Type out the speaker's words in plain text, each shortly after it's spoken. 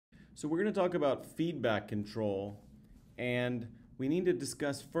So we're going to talk about feedback control, and we need to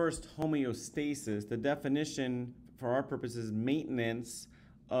discuss first homeostasis. The definition for our purposes, maintenance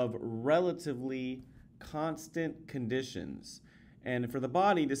of relatively constant conditions. And for the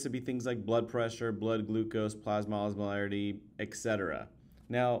body, this would be things like blood pressure, blood glucose, plasma osmolarity, etc.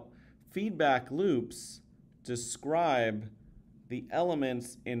 Now, feedback loops describe the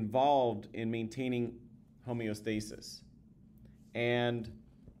elements involved in maintaining homeostasis. And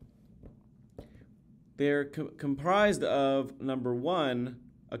they're comprised of, number one,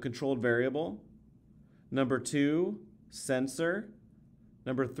 a controlled variable, number two, sensor,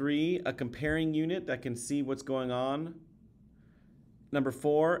 number three, a comparing unit that can see what's going on, number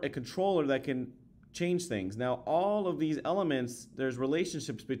four, a controller that can change things. Now, all of these elements, there's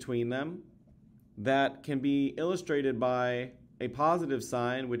relationships between them that can be illustrated by a positive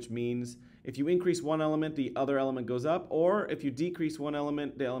sign, which means if you increase one element, the other element goes up, or if you decrease one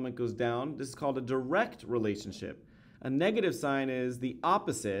element, the element goes down. This is called a direct relationship. A negative sign is the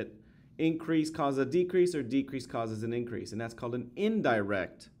opposite. Increase causes a decrease, or decrease causes an increase, and that's called an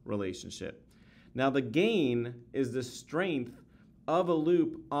indirect relationship. Now, the gain is the strength of a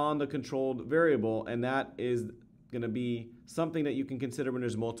loop on the controlled variable, and that is going to be something that you can consider when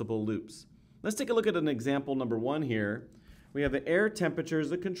there's multiple loops. Let's take a look at an example number one here. We have the air temperature is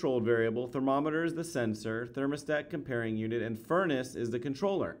the controlled variable, thermometer is the sensor, thermostat comparing unit, and furnace is the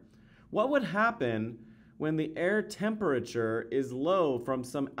controller. What would happen when the air temperature is low from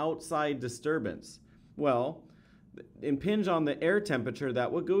some outside disturbance? Well, impinge on the air temperature, that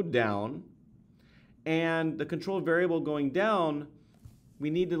would go down, and the controlled variable going down, we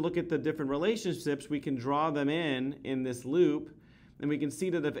need to look at the different relationships. We can draw them in this loop, and we can see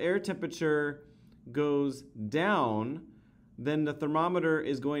that if air temperature goes down, then the thermometer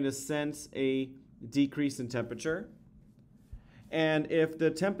is going to sense a decrease in temperature. And if the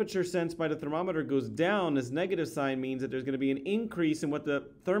temperature sensed by the thermometer goes down, this negative sign means that there's going to be an increase in what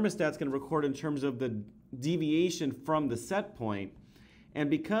the thermostat's going to record in terms of the deviation from the set point. And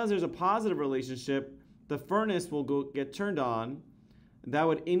because there's a positive relationship, the furnace will get turned on. That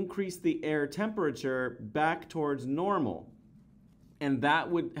would increase the air temperature back towards normal. And that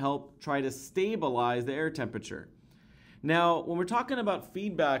would help try to stabilize the air temperature. Now, when we're talking about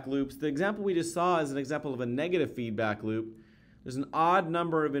feedback loops, the example we just saw is an example of a negative feedback loop. There's an odd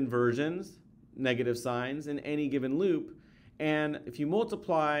number of inversions, negative signs, in any given loop. And if you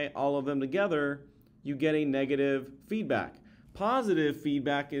multiply all of them together, you get a negative feedback. Positive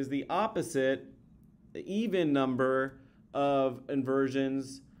feedback is the opposite. The even number of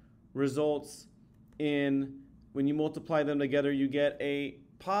inversions results in, when you multiply them together, you get a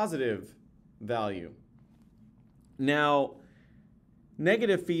positive value. Now,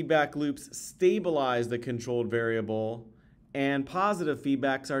 negative feedback loops stabilize the controlled variable, and positive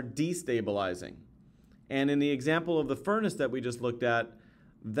feedbacks are destabilizing. And in the example of the furnace that we just looked at,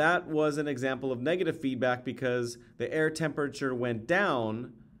 that was an example of negative feedback because the air temperature went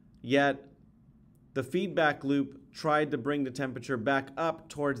down, yet the feedback loop tried to bring the temperature back up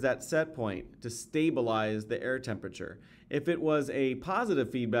towards that set point to stabilize the air temperature. If it was a positive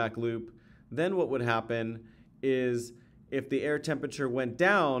feedback loop, then what would happen is if the air temperature went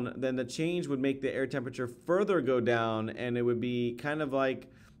down, then the change would make the air temperature further go down, and it would be kind of like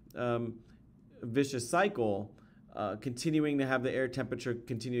a vicious cycle, continuing to have the air temperature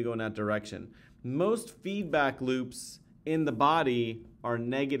continue to go in that direction. Most feedback loops in the body are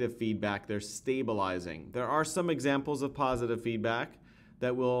negative feedback. They're stabilizing. There are some examples of positive feedback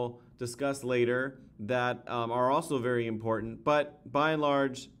that we'll discuss later that are also very important, but by and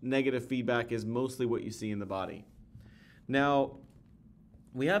large, negative feedback is mostly what you see in the body. Now,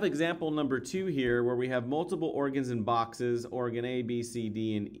 we have example number two here where we have multiple organs in boxes, organ A, B, C,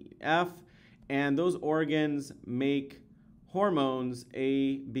 D, and F, and those organs make hormones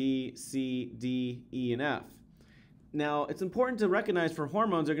A, B, C, D, E, and F. Now, it's important to recognize for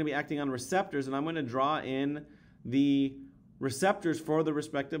hormones, they're going to be acting on receptors, and I'm going to draw in the receptors for the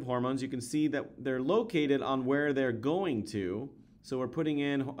respective hormones. You can see that they're located on where they're going to. So we're putting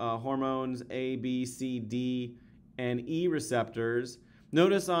in hormones A, B, C, D, and E receptors.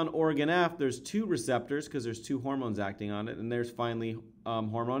 Notice on organ F, there's two receptors because there's two hormones acting on it, and there's finally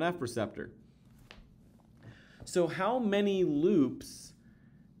hormone F receptor. So how many loops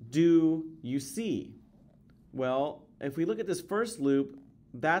do you see? Well, if we look at this first loop,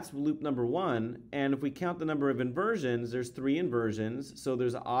 that's loop number one, and if we count the number of inversions, there's 3 inversions, so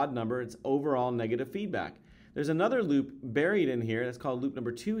there's an odd number. It's overall negative feedback. There's another loop buried in here that's called loop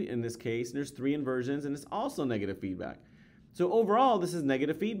number 2 in this case, and there's 3 inversions, and it's also negative feedback. So overall, this is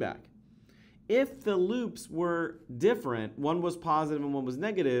negative feedback. if the loops were different, one was positive and one was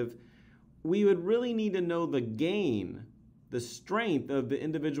negative, we would really need to know the gain, the strength of the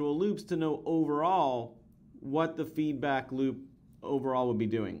individual loops to know overall what the feedback loop overall would be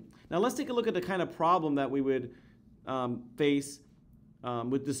doing. Now let's take a look at the kind of problem that we would face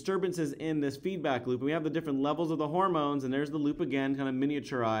with disturbances in this feedback loop. We have the different levels of the hormones, and there's the loop again, kind of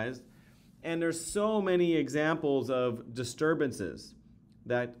miniaturized. And there's so many examples of disturbances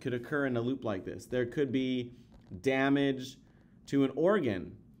that could occur in a loop like this. There could be damage to an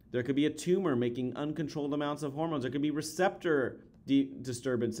organ. There could be a tumor making uncontrolled amounts of hormones. There could be receptor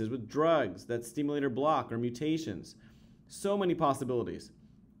disturbances with drugs that stimulate or block, or mutations. So many possibilities.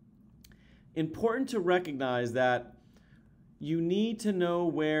 Important to recognize that you need to know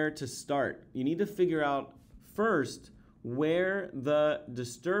where to start. You need to figure out first where the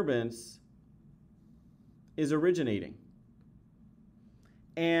disturbance is originating.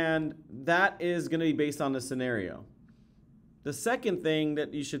 And that is going to be based on the scenario. The second thing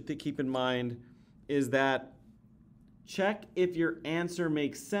that you should keep in mind is that check if your answer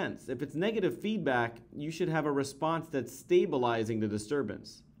makes sense. If it's negative feedback, you should have a response that's stabilizing the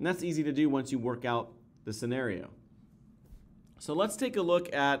disturbance. And that's easy to do once you work out the scenario. So let's take a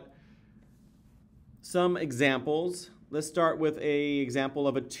look at some examples. Let's start with an example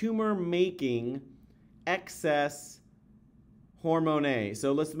of a tumor making excess hormone A.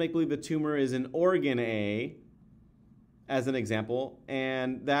 So let's make believe the tumor is an organ A as an example,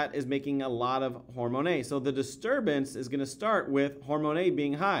 and that is making a lot of hormone A. So the disturbance is going to start with hormone A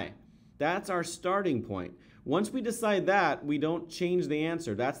being high. That's our starting point. Once we decide that, we don't change the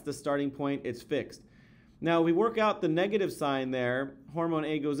answer. That's the starting point. It's fixed. Now, we work out the negative sign there. Hormone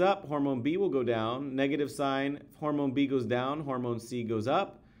A goes up, hormone B will go down. Negative sign, hormone B goes down, hormone C goes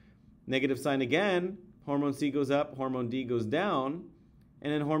up. Negative sign again, hormone C goes up, hormone D goes down.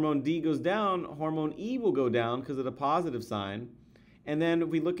 And then hormone D goes down, hormone E will go down because of the positive sign. And then if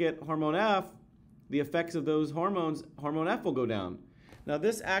we look at hormone F, the effects of those hormones, hormone F will go down. Now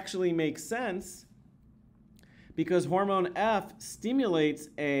this actually makes sense because hormone F stimulates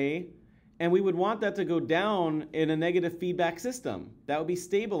A, and we would want that to go down in a negative feedback system. That would be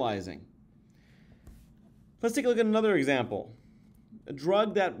stabilizing. Let's take a look at another example. A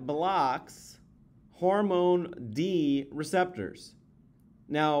drug that blocks hormone D receptors.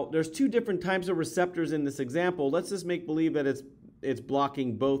 Now, there's two different types of receptors in this example. Let's just make believe that it's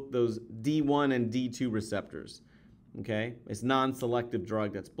blocking both those D1 and D2 receptors. Okay? It's non-selective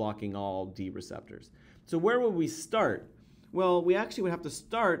drug that's blocking all D receptors. So where would we start? Well, we actually would have to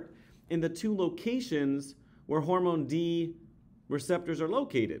start in the two locations where hormone D receptors are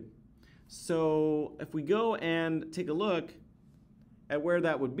located. So if we go and take a look at where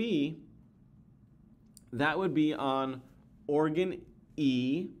that would be on organ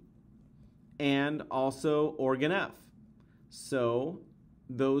E and also organ F. So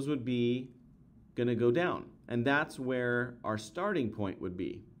those would be going to go down. And that's where our starting point would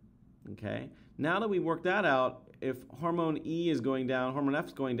be. Okay? Now that we work that out, if hormone E is going down, hormone F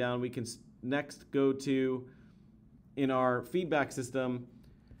is going down, we can next go to, in our feedback system,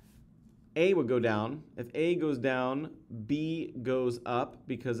 A would go down. If A goes down, B goes up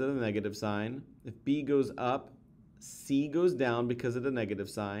because of the negative sign. If B goes up, C goes down because of the negative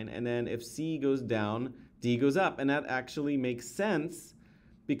sign. And then if C goes down, D goes up. And that actually makes sense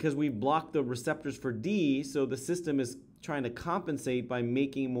because we've blocked the receptors for D, so the system is trying to compensate by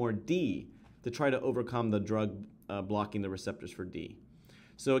making more D to try to overcome the drug blocking the receptors for D.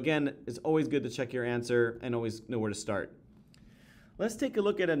 So again, it's always good to check your answer and always know where to start. Let's take a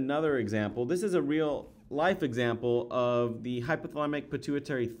look at another example. This is a real life example of the hypothalamic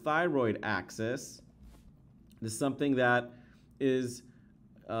pituitary thyroid axis. This is something that is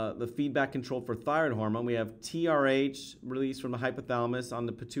the feedback control for thyroid hormone. We have TRH released from the hypothalamus on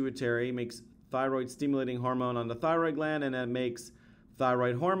the pituitary, makes thyroid stimulating hormone on the thyroid gland, and that makes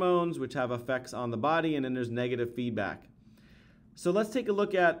thyroid hormones, which have effects on the body, and then there's negative feedback. So let's take a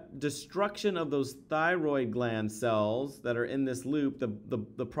look at destruction of those thyroid gland cells that are in this loop.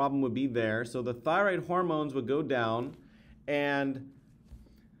 The problem would be there. So the thyroid hormones would go down, and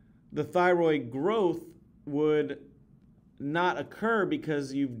the thyroid growth would not occur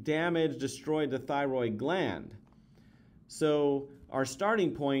because you've damaged, destroyed the thyroid gland. So our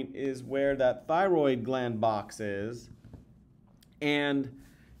starting point is where that thyroid gland box is. And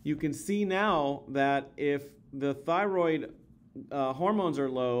you can see now that if the thyroid hormones are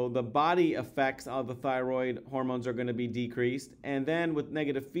low, the body effects of the thyroid hormones are going to be decreased. And then with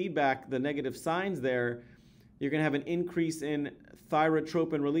negative feedback, the negative signs there, you're going to have an increase in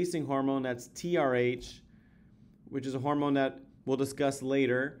thyrotropin releasing hormone, that's TRH, which is a hormone that we'll discuss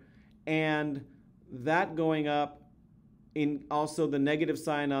later. and that going up in also the negative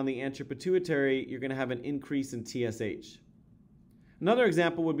sign on the anterior pituitary, you're going to have an increase in TSH. Another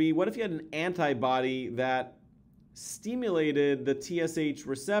example would be, what if you had an antibody that stimulated the TSH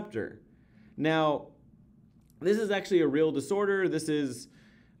receptor? Now, this is actually a real disorder. This is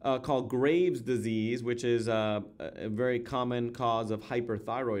called Graves' disease, which is a very common cause of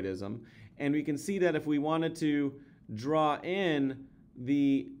hyperthyroidism. And we can see that if we wanted to draw in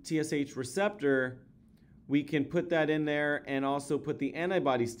the TSH receptor, we can put that in there and also put the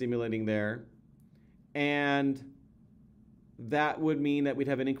antibody stimulating there. And that would mean that we'd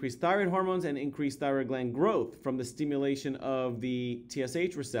have an increased thyroid hormones and increased thyroid gland growth from the stimulation of the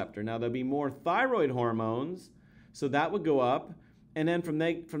TSH receptor. Now, there'll be more thyroid hormones, so that would go up. And then from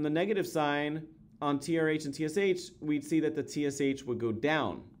the negative sign on TRH and TSH, we'd see that the TSH would go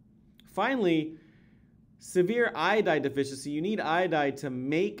down. Finally, severe iodide deficiency. You need iodide to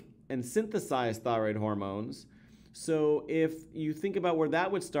make and synthesize thyroid hormones. So if you think about where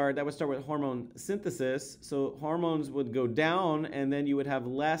that would start with hormone synthesis. So hormones would go down, and then you would have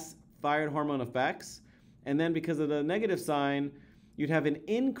less thyroid hormone effects. And then because of the negative sign, you'd have an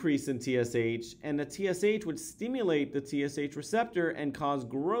increase in TSH, and the TSH would stimulate the TSH receptor and cause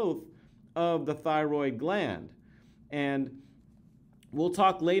growth of the thyroid gland. And we'll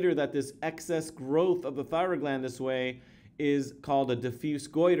talk later that this excess growth of the thyroid gland this way is called a diffuse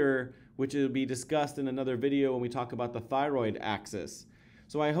goiter, which will be discussed in another video when we talk about the thyroid axis.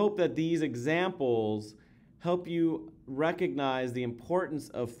 So I hope that these examples help you recognize the importance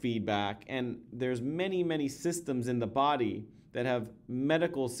of feedback, and there's many, many systems in the body that have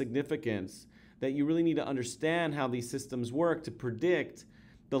medical significance that you really need to understand how these systems work to predict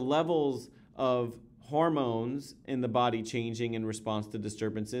the levels of hormones in the body changing in response to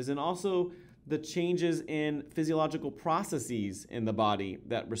disturbances, and also the changes in physiological processes in the body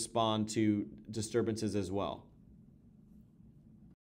that respond to disturbances as well.